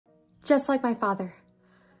Just like my father.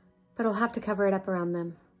 But I'll have to cover it up around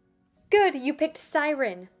them. Good, you picked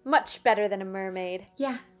siren. Much better than a mermaid.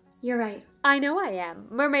 Yeah, you're right. I know I am.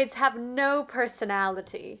 Mermaids have no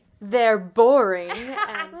personality. They're boring.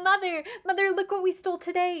 And... Mother, look what we stole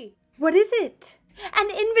today. What is it? An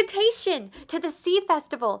invitation to the sea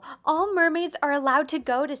festival. All mermaids are allowed to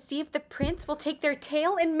go to see if the prince will take their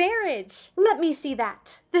tail in marriage. Let me see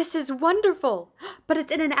that. This is wonderful. But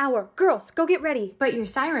it's in an hour. Girls, go get ready. But you're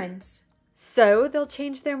sirens. So they'll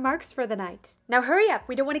change their marks for the night. Now hurry up.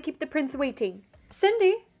 We don't want to keep the prince waiting.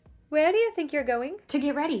 Cindy, where do you think you're going? To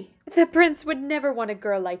get ready. The prince would never want a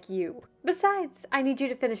girl like you. Besides, I need you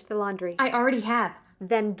to finish the laundry. I already have.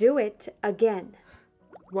 Then do it again.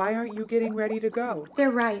 Why aren't you getting ready to go? They're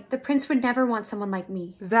right. The prince would never want someone like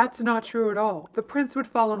me. That's not true at all. The prince would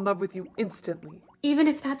fall in love with you instantly. Even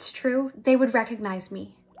if that's true, they would recognize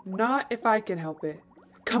me. Not if I can help it.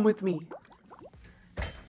 Come with me.